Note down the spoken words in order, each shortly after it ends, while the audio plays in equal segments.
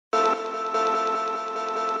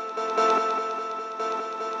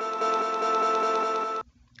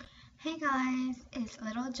guys, it's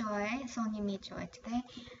LilJoy. It's only me, Joy, today.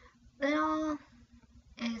 Lil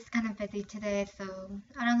is kind of busy today, so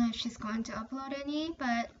I don't know if she's going to upload any,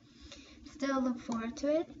 but still look forward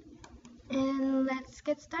to it. And let's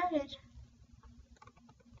get started.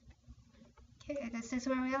 Okay, this is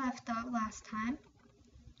where we left off last time.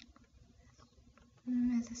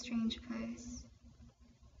 It's a strange place.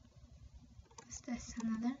 Is this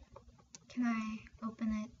another? Can I open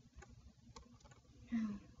it? No.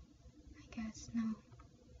 I guess no.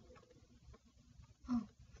 Oh,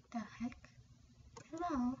 what the heck?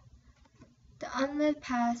 Hello. The unlit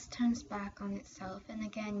past turns back on itself, and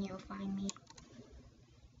again you'll find me.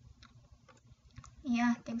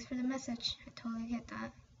 Yeah, thanks for the message. I totally get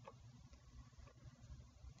that.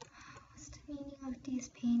 What's the meaning of these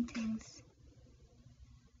paintings?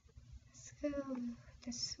 Let's go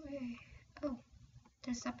this way. Oh,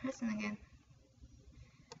 there's that person again.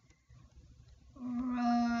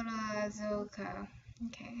 Rodazoka.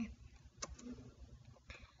 Okay.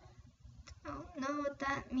 Don't know what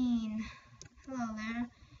that means. Hello there.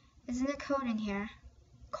 Isn't it cold in here?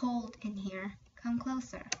 Cold in here. Come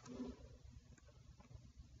closer.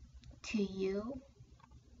 To you?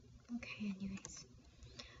 Okay, anyways.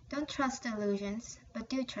 Don't trust illusions, but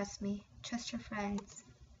do trust me. Trust your friends.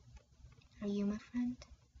 Are you my friend?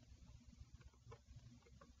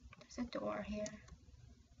 There's a door here.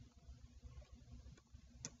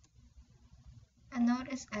 A note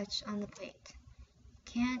is etched on the plate.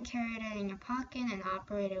 Can't carry it in your pocket and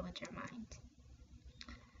operate it with your mind.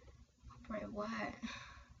 Operate what?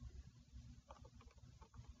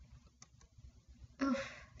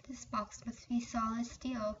 Oof, this box must be solid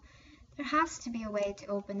steel. There has to be a way to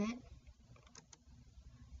open it.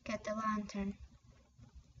 Get the lantern.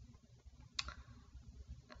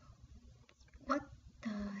 What the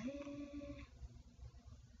heck?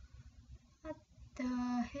 What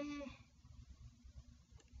the heck?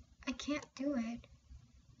 I can't do it.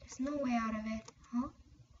 There's no way out of it, huh?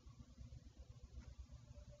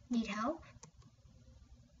 Need help?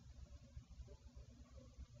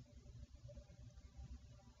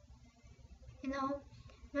 You know,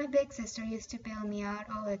 my big sister used to bail me out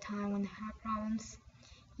all the time when I had problems.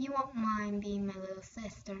 You won't mind being my little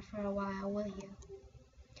sister for a while, will you?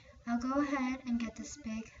 I'll go ahead and get this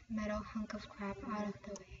big metal hunk of crap out of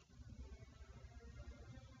the way.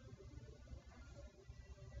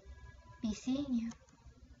 Be seeing you.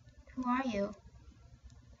 Who are you?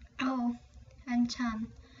 Oh, I'm Chan.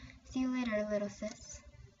 See you later, little sis.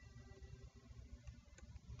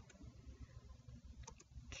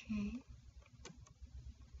 Okay.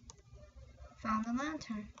 Found the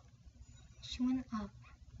lantern. She went up.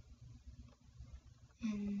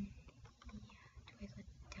 And yeah, do I go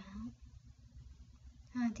down?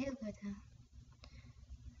 Oh, I did go down.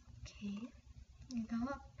 Okay. I go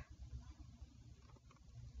up.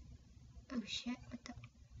 Oh shit, what the?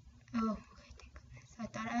 Oh, okay, thank goodness. I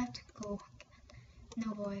thought I had to go again.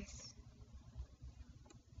 No voice.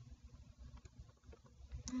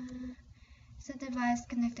 Is the device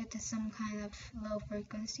connected to some kind of low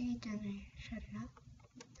frequency generator? Shut it up.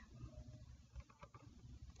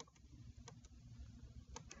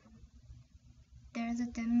 There is a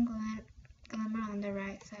dim glimmer on the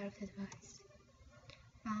right side of the device.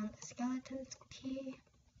 Found the skeleton's key.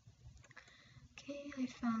 Okay, I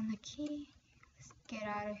found the key. Let's get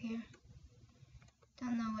out of here.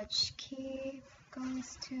 Don't know which key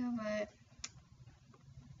goes to, but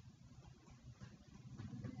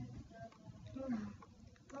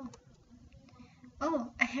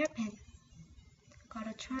oh, a hairpin. Got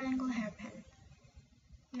a triangle hairpin.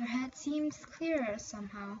 Your head seems clearer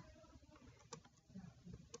somehow.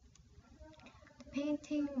 The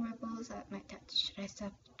painting ripples at my touch. Should I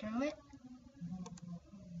step through it?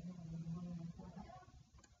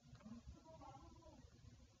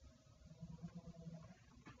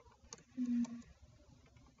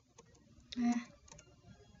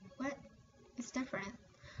 What? It's different.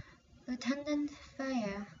 Lieutenant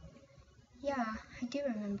Faya. Yeah, I do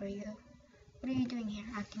remember you. What are you doing here,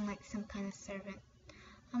 acting like some kind of servant?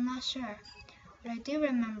 I'm not sure. What I do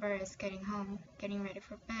remember is getting home, getting ready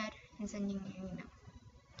for bed, and sending you an email.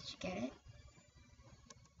 Did you get it?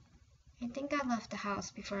 I think I left the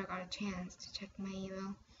house before I got a chance to check my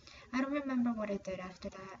email. I don't remember what I did after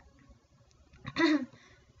that.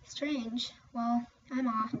 Strange. Well, I'm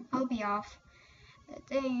off. I'll be off. I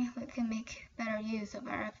think we can make better use of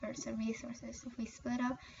our efforts and resources if we split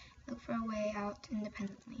up and look for a way out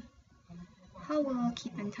independently. How will we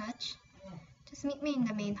keep in touch? Just meet me in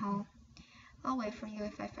the main hall. I'll wait for you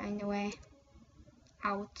if I find a way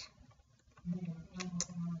out.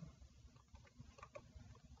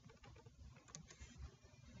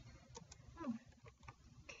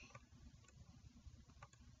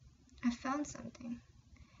 I found something.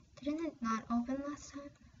 Didn't it not open last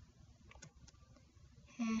time?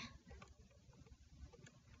 Heh.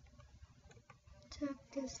 Check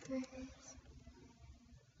this place.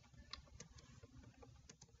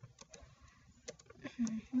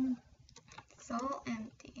 It's all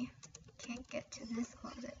empty. Can't get to this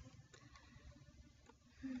closet.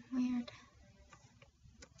 Weird.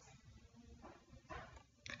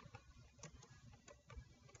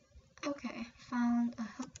 Okay, found a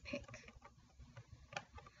hook pick.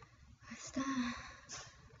 What's that?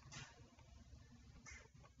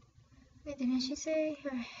 Wait, didn't she say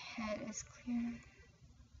her head is clear?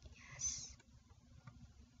 Yes.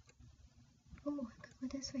 Oh, I could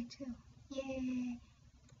go this way too. Yay!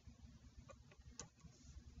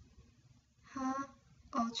 Huh?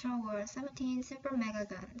 Ultra War 17 Super Mega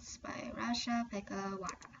Guns by Rasha Pekawara.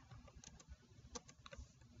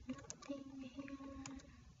 Nothing here.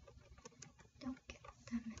 Don't get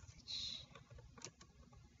the message.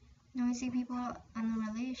 Noisy People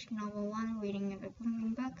Unreleashed Novel 1 Reading of a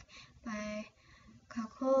Blooming Book by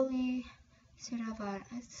Kakoli Suryavara.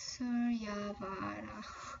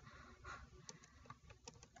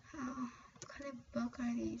 What kind of book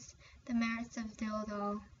are these? The Merits of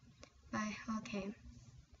Dildo by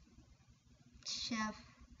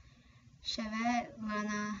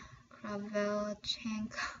Svetlana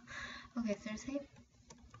Kravelchenko. Okay, seriously?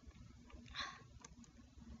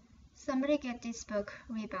 Somebody get this book.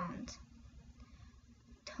 Rebound.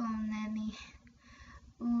 Tonemi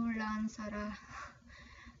Ulansara.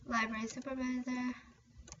 Library supervisor.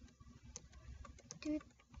 Dude.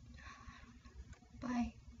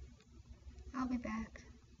 Bye. I'll be back.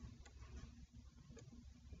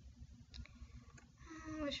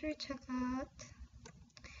 What should we check out?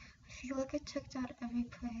 I feel like I checked out every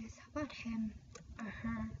place. How about him or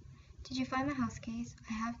her? Did you find my house keys?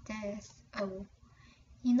 I have this. Oh.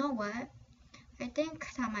 You know what? I think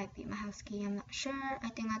that might be my house key. I'm not sure. I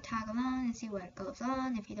think I'll tag along and see what goes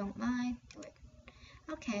on. If you don't mind, do it.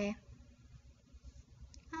 Okay.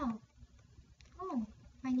 Oh. Oh,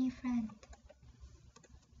 my new friend.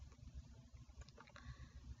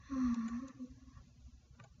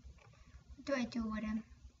 What do I do with him?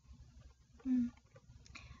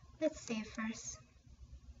 Let's save first.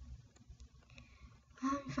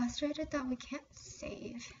 I'm frustrated that we can't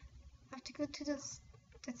save. I have to go to that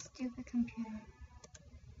stupid computer.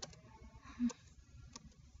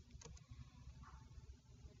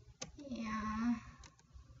 Yeah.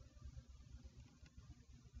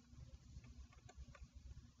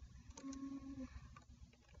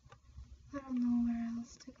 I don't know where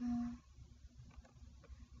else to go.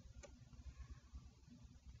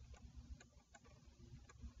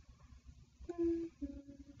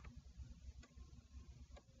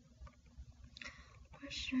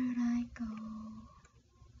 Where should I go?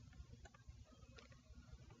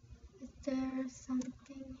 Is there something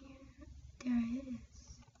here? There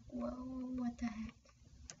is. Whoa, what the heck?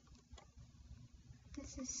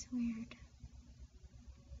 This is weird.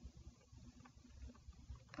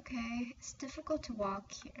 Okay, it's difficult to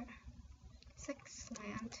walk here. It's like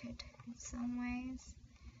slanted in some ways.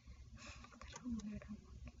 Look at how weird I'm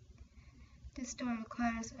walking. This door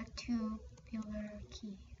requires a tubular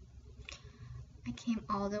key. I came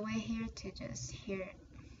all the way here to just hear it.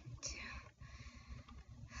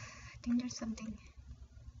 I think there's something.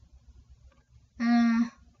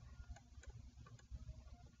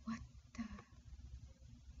 What the?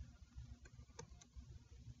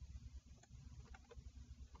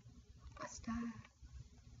 What's that?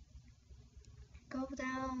 Go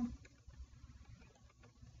down.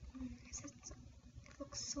 It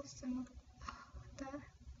looks so similar. What the?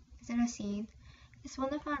 Is it a scene? It's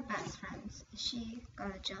one of our best friends. Is she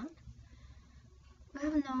gonna jump? We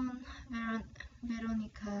have known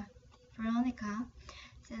Veronica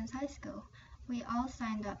since high school. We all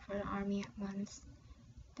signed up for the army at once.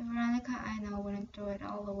 The Veronica I know wouldn't throw it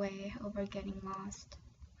all away over getting lost.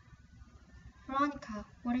 Veronica,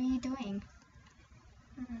 what are you doing?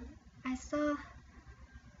 I saw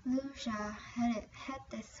Lucia head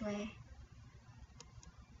this way.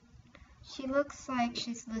 She looks like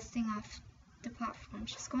she's listing off the platform.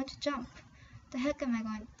 She's going to jump. What the heck am I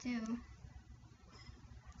going to do?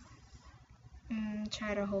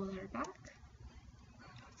 Try to hold her back.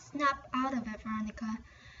 Snap out of it, Veronica.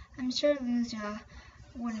 I'm sure Lucia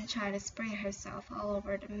wouldn't try to spray herself all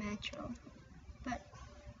over the metro. But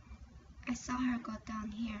I saw her go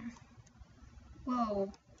down here.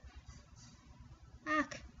 Whoa.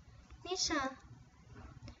 Ack! Misha!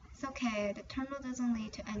 It's okay, the tunnel doesn't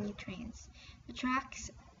lead to any trains. The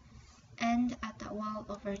tracks end at that wall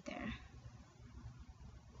over there.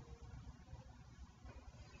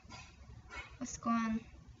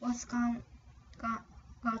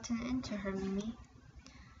 gotten into her, Mimi?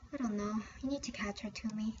 I don't know. You need to catch her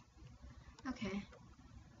to me. Okay.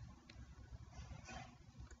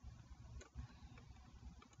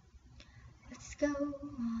 Let's go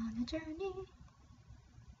on a journey.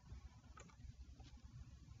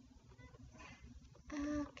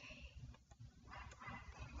 Okay.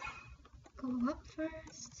 Go up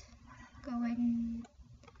first. Go in.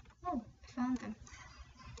 Oh, I found them.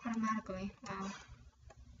 Automatically. Wow.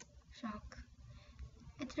 Shock.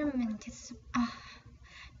 I didn't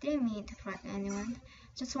mean to frighten anyone.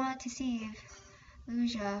 Just wanted to see if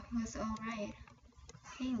LilJoy was alright.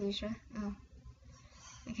 Hey, LilJoy. Oh.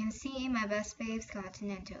 I can see my best babe's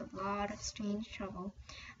gotten into a lot of strange trouble.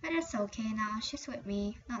 But it's okay now. She's with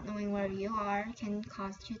me. Not knowing where you are can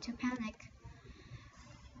cause you to panic.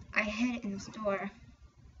 I hid in the store.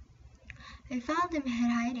 I found him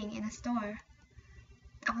hiding in a store.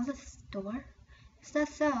 That was a store? Is that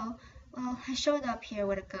so? Well, I showed up here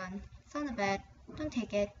with a gun. It's on the bed. Don't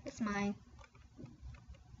take it. It's mine.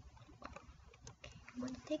 Okay, I'm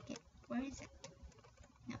going to take it. Where is it?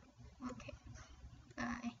 No. Okay.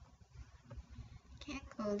 Bye.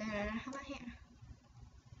 Can't go there. How about here?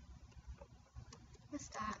 What's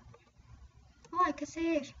that? Oh, I could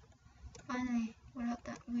save. Finally, without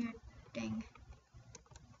that weird thing.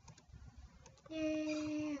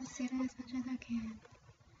 Yay! I'm saving as much as I can.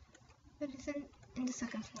 But it's in the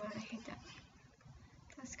second floor. I hate that.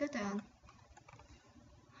 Let's go down.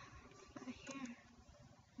 Right here.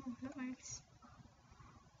 Oh, that works.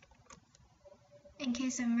 In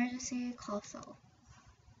case of emergency, call so.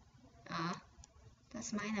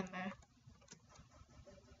 That's my number.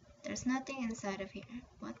 There's nothing inside of here.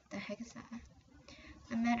 What the heck is that?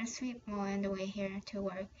 I met a sweet boy on the way here to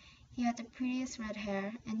work. He had the prettiest red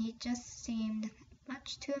hair, and he just seemed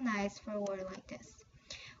much too nice for a word like this.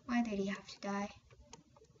 Why did he have to die?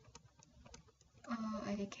 Oh,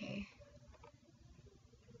 IDK.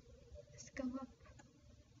 Let's go up.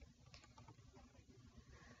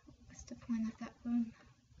 What's the point of that room?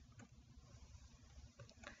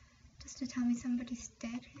 Just to tell me somebody's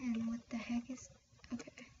dead, and what the heck is...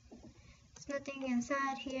 Okay. There's nothing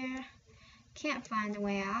inside here. Can't find a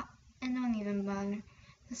way out, and don't even bother.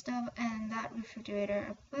 The stove and that refrigerator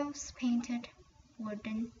are both painted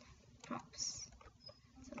wooden props.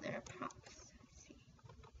 So they're props. Let's see.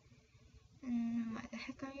 And why the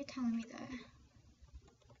heck are you telling me that?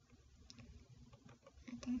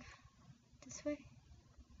 I think this way.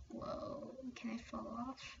 Whoa, can I fall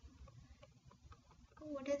off?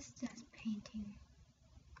 What is this painting?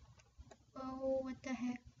 Oh, what the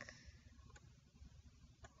heck?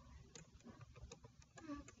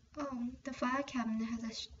 Oh, the file cabinet has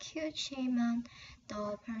a cute shaman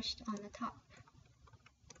doll perched on the top.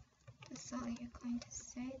 That's all you're going to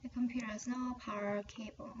say? The computer has no power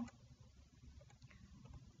cable.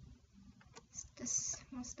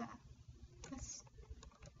 What's that? That's...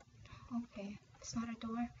 Okay, it's not a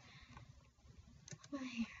door. What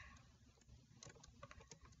here?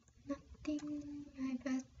 Nothing, I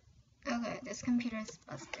bet. Okay, this computer is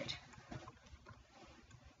busted.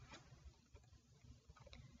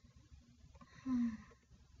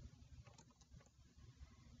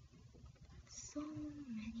 So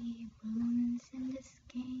many rooms in this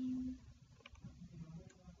game.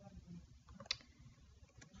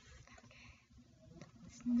 Okay,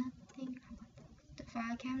 there's nothing. The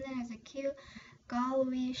file cabinet has a cute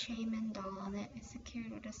Galway shaman doll on it. It's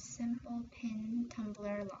secured with a simple pin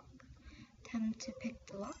tumbler lock. Attempt to pick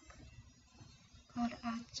the lock. Called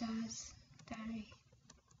Aja's diary.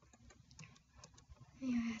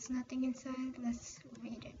 Yeah, it has nothing inside. Let's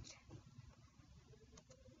read it.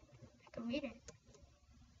 I can read it.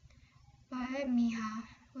 By Miha,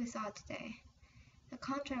 we saw it today. The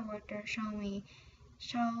contract worker showed me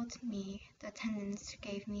the attendants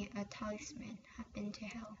gave me a talisman. I've been to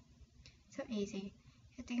hell. So easy.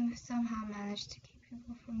 I think we somehow managed to keep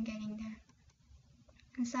people from getting there.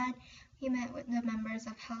 Inside, we met with the members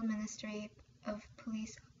of Hell Ministry of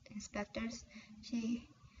Police Inspectors,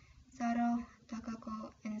 Chisato,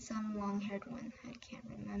 Takako, and some long-haired one. I can't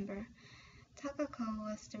remember. Takako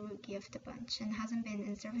was the rookie of the bunch and hasn't been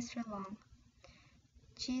in service for long.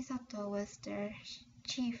 Chisato was their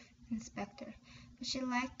chief inspector, but she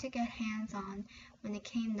liked to get hands-on when it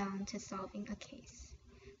came down to solving a case.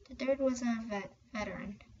 The third was a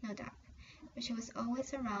veteran, no doubt, but she was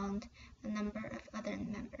always around a number of other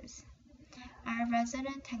members. Our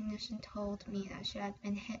resident technician told me that she had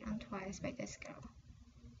been hit on twice by this girl.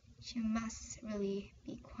 She must really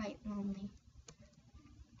be quite lonely.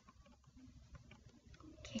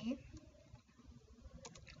 Okay,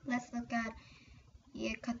 let's look at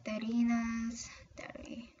Yekaterina's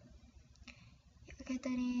diary.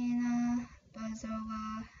 Ekaterina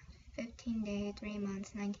Bazova, 15 day, 3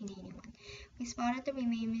 months, 1981. We spotted the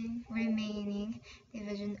remaining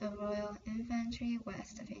division of Royal Infantry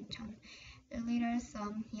west of Incheon. Their leader,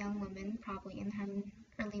 some young woman, probably in her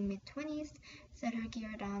early mid-20s, set her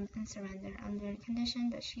gear down and surrendered under the condition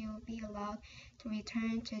that she will be allowed to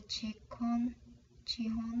return to Chihon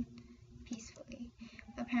peacefully.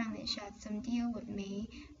 Apparently she had some deal with May,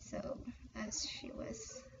 so as she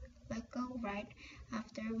was let go right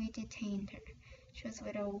after we detained her. She was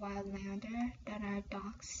with a wildlander that our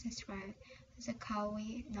docs described as a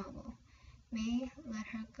kawaii novel. May let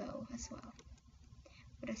her go as well.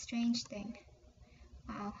 But a strange thing.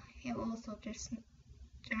 Wow, it also just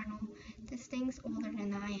journal. This thing's older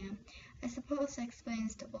than I am. I suppose that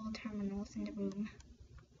explains the old terminals in the room.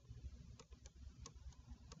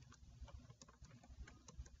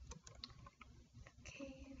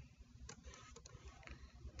 Okay.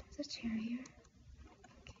 There's a chair here.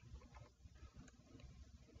 Okay.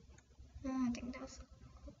 Oh, I think that's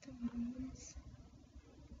all the rooms.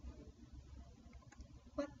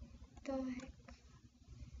 What the heck?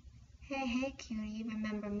 Hey, cutie,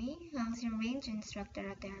 remember me? I was your range instructor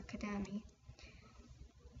at the academy.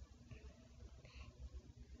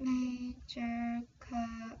 Major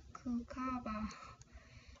Kukaba.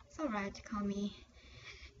 It's alright to call me.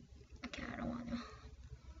 Okay, I don't want to.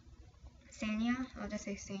 Sanya? I'll just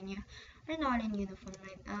say Sanya. We're not in uniform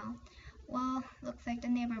right now. Well, looks like the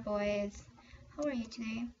neighbor boy is. How are you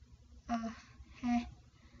today? Hey.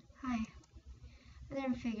 Hi. I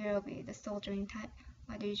didn't figure it would be the soldiering type.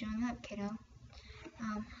 Why did you join up, kiddo?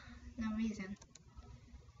 No reason.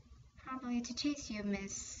 Probably to chase you,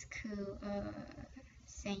 Miss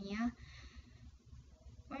Sanya.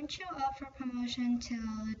 Weren't you up for promotion to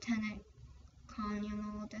Lieutenant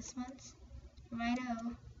Colonel this month?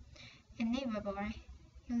 Righto. And neighbor boy,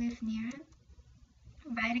 you live near him?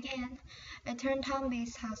 Right again. I turned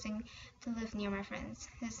town-based housing to live near my friends,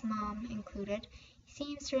 his mom included. He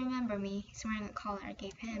seems to remember me. He's wearing a collar I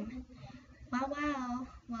gave him. Wow.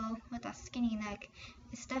 Well, with that skinny neck,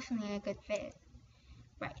 it's definitely a good fit.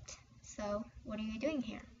 Right. So, what are you doing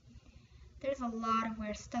here? There's a lot of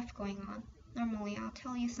weird stuff going on. Normally, I'll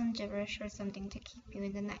tell you some gibberish or something to keep you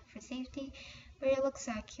in the night for safety, but it looks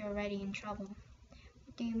like you're already in trouble.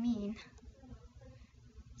 What do you mean?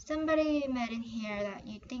 Somebody you met in here that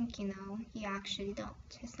you think you know, you actually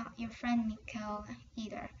don't. It's not your friend Mikkel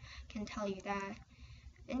either, can tell you that.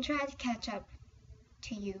 Been trying to catch up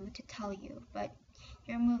to you to tell you, but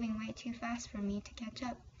you're moving way too fast for me to catch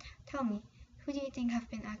up. Tell me, who do you think have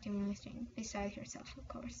been acting really strange, besides yourself, of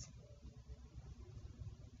course?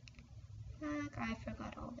 Fuck, I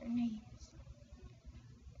forgot all their names.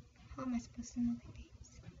 How am I supposed to know their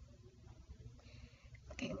names?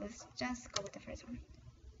 Okay, let's just go with the first one.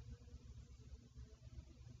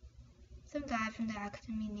 Some guy from the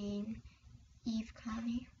academy named Eve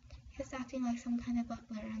Connie. He was acting like some kind of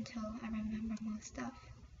butler until I remember most stuff.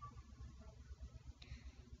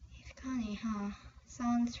 Eve Connie, huh?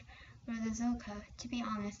 Sounds Rodazoka. To be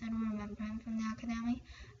honest, I don't remember him from the academy.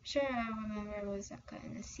 I'm sure I remember Rodazoka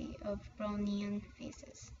in a sea of Bromnian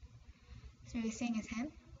faces. So you're saying it's him?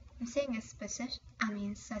 I'm saying it's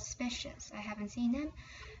suspicious. I haven't seen him,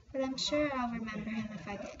 but I'm sure I'll remember him if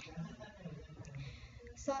I did.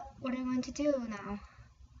 So, what are you going to do now?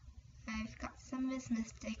 I've got some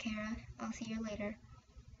business to take care of. I'll see you later.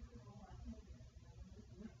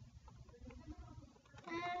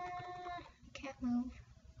 I can't move.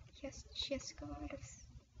 Yes, just go out of.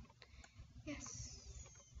 Yes.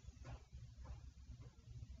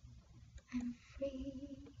 I'm free.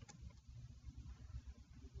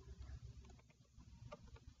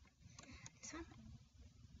 This one?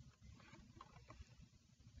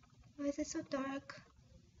 Why is it so dark?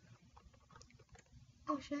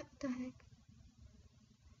 Oh shit, what the heck?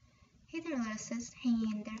 Hey there, lettuces,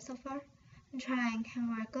 hanging in there so far? I'm trying,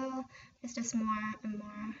 everywhere I go, there's just more and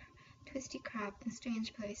more twisty crap in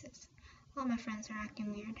strange places. All my friends are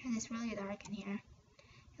acting weird, and it's really dark in here.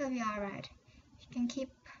 You'll be alright. If you can keep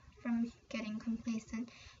from getting complacent,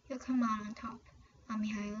 you'll come out on top.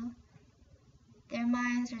 Amihailu. Their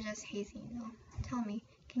minds are just hazy, you know. Tell me,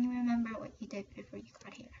 can you remember what you did before you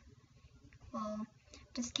got here? Well,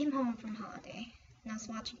 just came home from holiday, and I was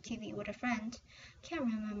watching TV with a friend. Can't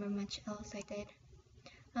remember much else I did.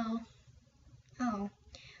 Oh,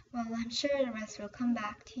 well, I'm sure the rest will come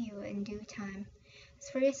back to you in due time. As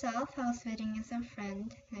for yourself, I was visiting as a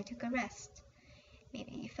friend, and I took a rest.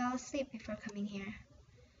 Maybe you fell asleep before coming here.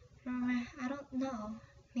 I don't know.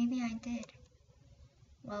 Maybe I did.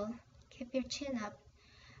 Well, keep your chin up.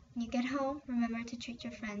 When you get home, remember to treat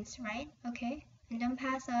your friends, right? Okay? And don't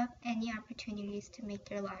pass up any opportunities to make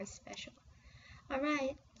their lives special.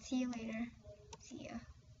 Alright, see you later. See ya.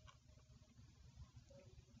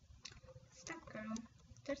 Stop, girl.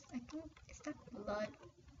 I think, is that blood?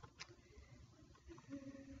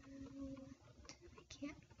 I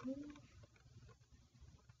can't move.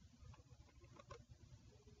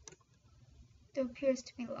 It appears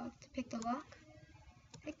to be locked. Pick the lock.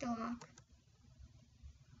 Pick the lock.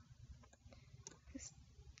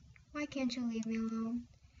 Why can't you leave me alone?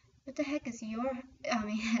 What the heck is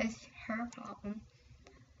is her problem?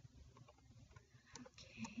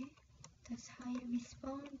 Okay, that's how you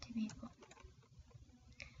respond to people.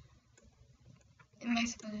 Am I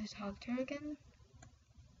supposed to talk to her again?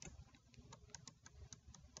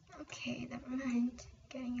 Okay, never mind.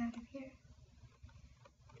 Getting out of here.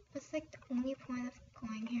 What's like the only point of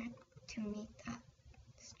going here to meet that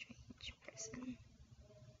strange person?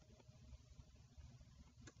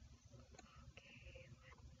 Okay,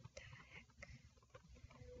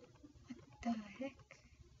 what the heck?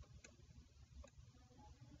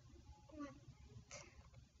 What?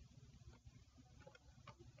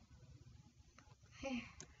 I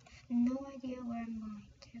have no idea where I'm going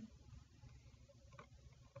to.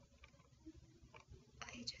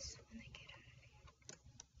 I just want to get out of here.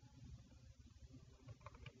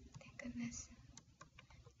 Thank goodness.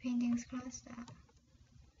 Paintings crossed out.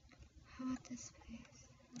 How about this place?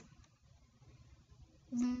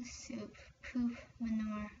 Loose soup, poop,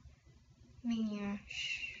 manure, manure.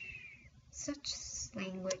 Such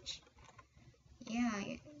language. Yeah,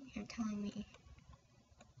 you're telling me.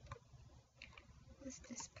 What's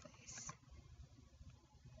this place?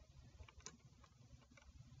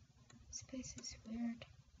 This place is weird.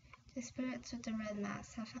 The spirits with the red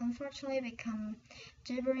masks have unfortunately become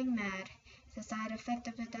gibbering mad. It's a side effect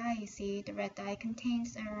of the dye, you see. The red dye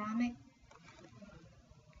contains aromatic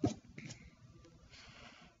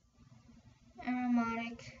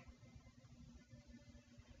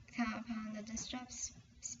compound that disrupts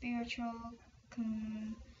spiritual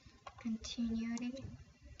continuity.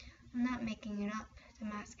 I'm not making it up. The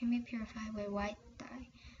mask can be purified with white dye,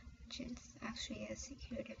 which is actually a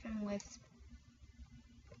secure different with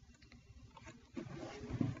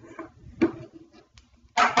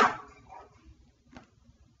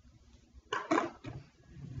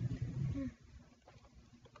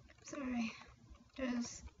Sorry,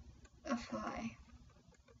 there's a fly.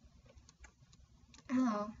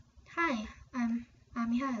 Hello. Hi, I'm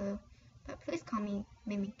Amihailu, but please call me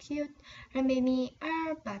Mimi Cute or Mimi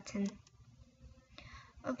Button.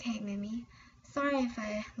 Okay, Mimi. Sorry if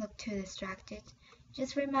I look too distracted.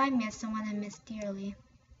 Just remind me of someone I miss dearly.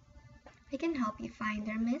 I can help you find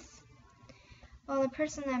her, miss. Well, the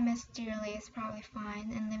person I miss dearly is probably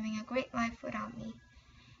fine and living a great life without me.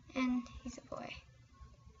 And he's a boy.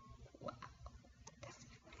 Wow, that's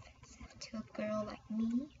offensive to a girl like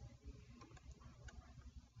me.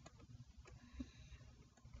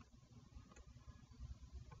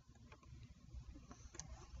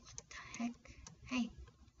 What the heck? Hey.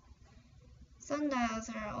 Sundials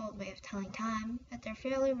are an old way of telling time, but they're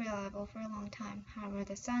fairly reliable for a long time. However,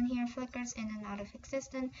 the sun here flickers in and out of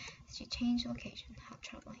existence as you change location. How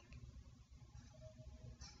troubling.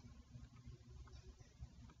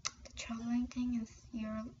 The troubling thing is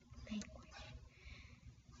your language.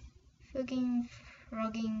 Fugging,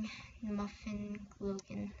 frogging, muffin,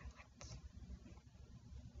 glugging.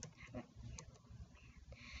 What?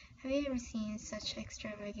 Have you ever seen such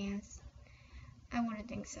extravagance? I wouldn't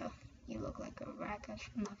think so. You look like a rack of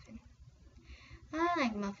muffin. I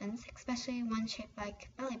like muffins, especially one shaped like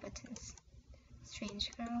belly buttons.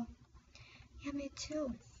 Strange girl. Yeah, me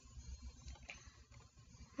too.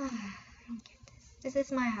 I don't get this. This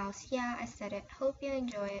is my house. Yeah, I said it. Hope you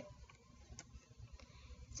enjoy it.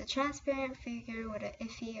 It's a transparent figure with an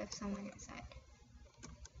iffy of someone inside.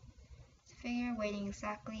 It's a figure weighing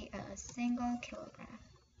exactly a single kilogram.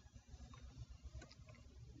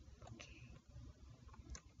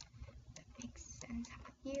 How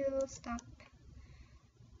about you? Stop.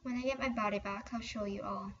 When I get my body back, I'll show you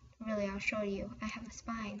all. Really, I'll show you. I have a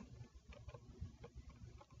spine.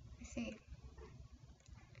 I see.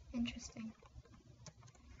 Interesting.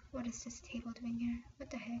 What is this table doing here? What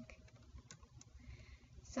the heck?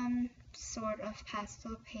 Some sort of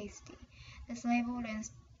pastel pasty. It's labeled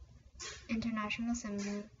as international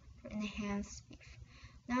symbol for enhanced beef.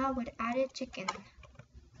 Now with added chicken.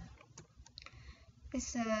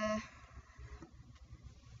 It's a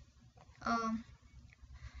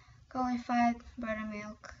qualified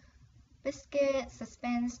buttermilk biscuit,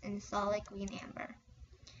 suspense, and solid green amber.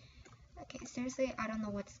 Okay, seriously, I don't know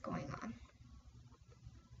what's going on.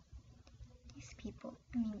 These people,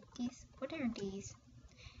 what are these?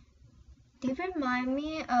 They remind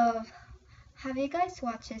me of, have you guys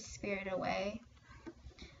watched Spirited Away?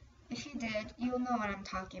 If you did, you'll know what I'm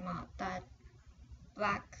talking about. That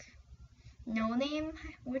black no name,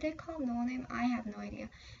 what are they called? No name? I have no idea.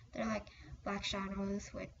 They're like black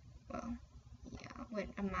shadows with, well, yeah, with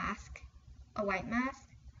a mask, a white mask.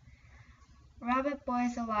 Rabbit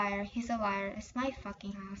Boy's a liar. He's a liar. It's my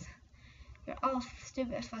fucking house. You're all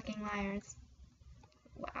stupid fucking liars.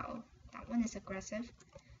 Wow, that one is aggressive.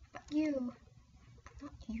 But you,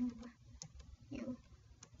 not you, you.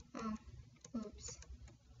 Oh, oops.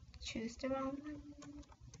 Choose the wrong one.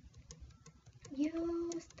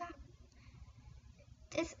 You, stop.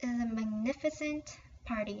 This is a magnificent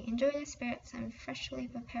party. Enjoy the spirits and freshly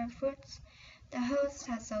prepared fruits. The host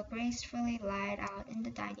has so gracefully lied out in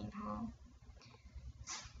the dining hall.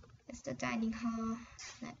 Is the dining hall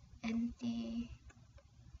not empty?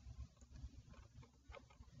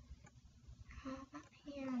 How about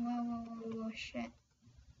here? Whoa, shit.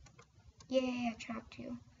 Yay, I trapped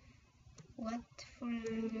you. What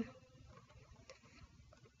food?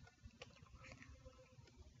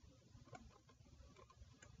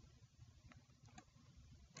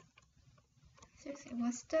 Seriously,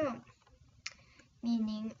 what's the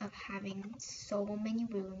meaning of having so many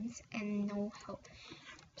rooms and no help?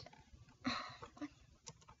 What?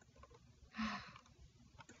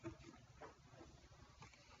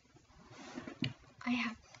 I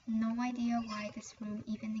have no idea why this room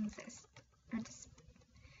even exists. Or this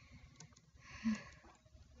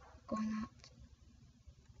going out.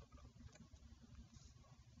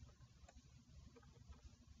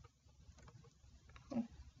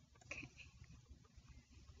 Okay.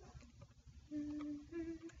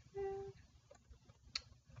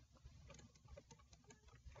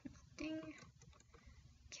 Nothing.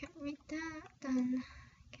 Can't read that then,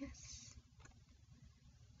 I guess.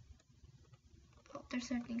 Oh, there's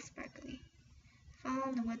something sparkly.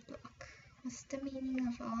 Found the wood block. What's the meaning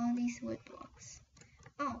of all these wood blocks?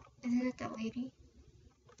 Oh, isn't it that lady?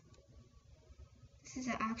 This is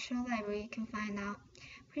an actual library. You can find out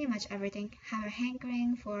pretty much everything. Have a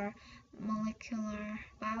hankering for molecular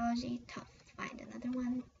biology? Tough. Find another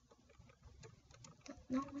one. Don't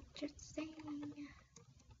know what you're saying.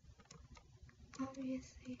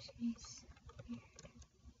 Obviously she's weird.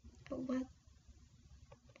 Oh, what?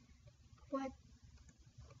 What?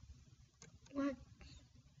 What?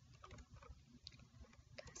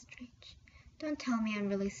 That's strange. Don't tell me I'm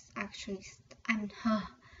really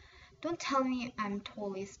Don't tell me I'm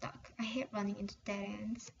totally stuck. I hate running into dead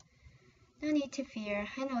ends. No need to fear.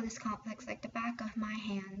 I know this complex like the back of my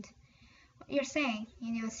hand. What you're saying?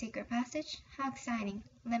 You know a secret passage? How exciting.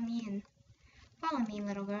 Let me in. Follow me,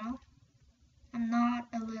 little girl. I'm not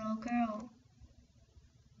a little girl.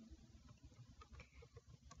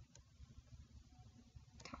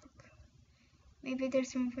 Talk. Maybe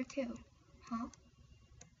there's room for two. Huh?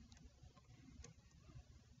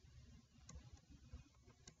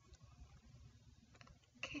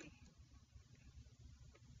 Okay.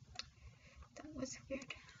 That was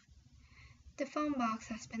weird. The phone box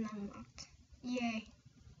has been unlocked. Yay.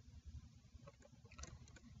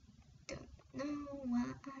 Don't know why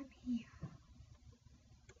I'm here.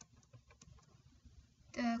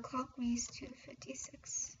 The clock reads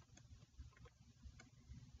 2:56.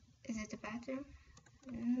 Is it the bathroom?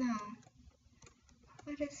 No.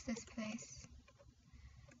 What is this place?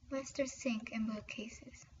 Where's the sink and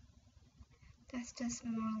bookcases? That's just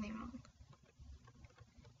morally wrong.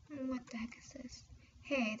 And what the heck is this?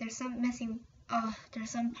 Hey, there's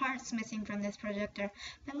some parts missing from this projector.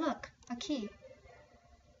 But look, a key.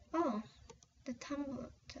 Oh, the tumbler.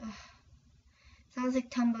 Sounds like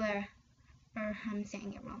tumbler. Or I'm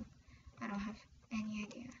saying it wrong. I don't have any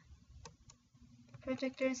idea.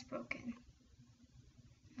 Projector is broken.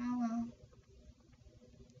 Oh well.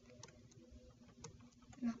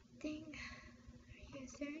 Nothing. Are you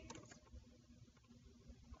serious?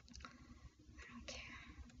 I don't care.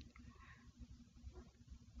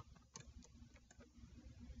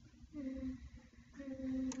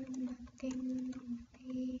 Nothing.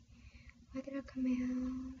 Why did I come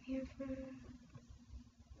out here for?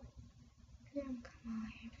 Why did I come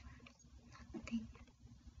out here for? Nothing.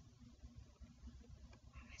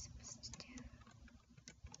 What am I supposed to do?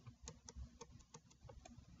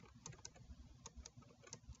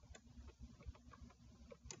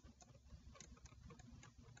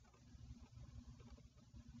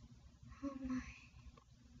 Oh my.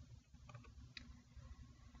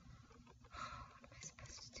 What am I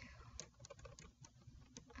supposed to do?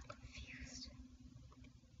 I'm confused.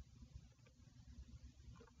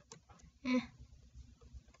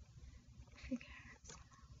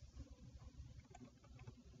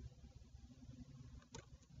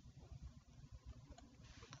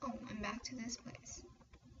 back to this place.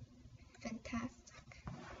 Fantastic.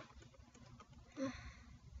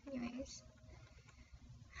 Anyways,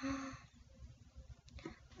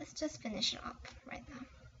 let's just finish it up right now.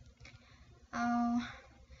 Oh,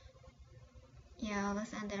 yeah,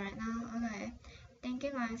 let's end it right now. Okay, thank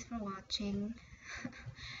you guys for watching.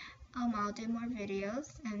 I'll do more videos,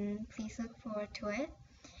 and please look forward to it.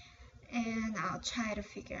 And I'll try to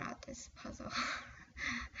figure out this puzzle.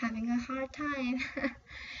 Having a hard time.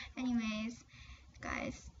 Anyways,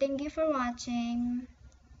 guys, thank you for watching.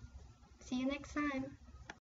 See you next time.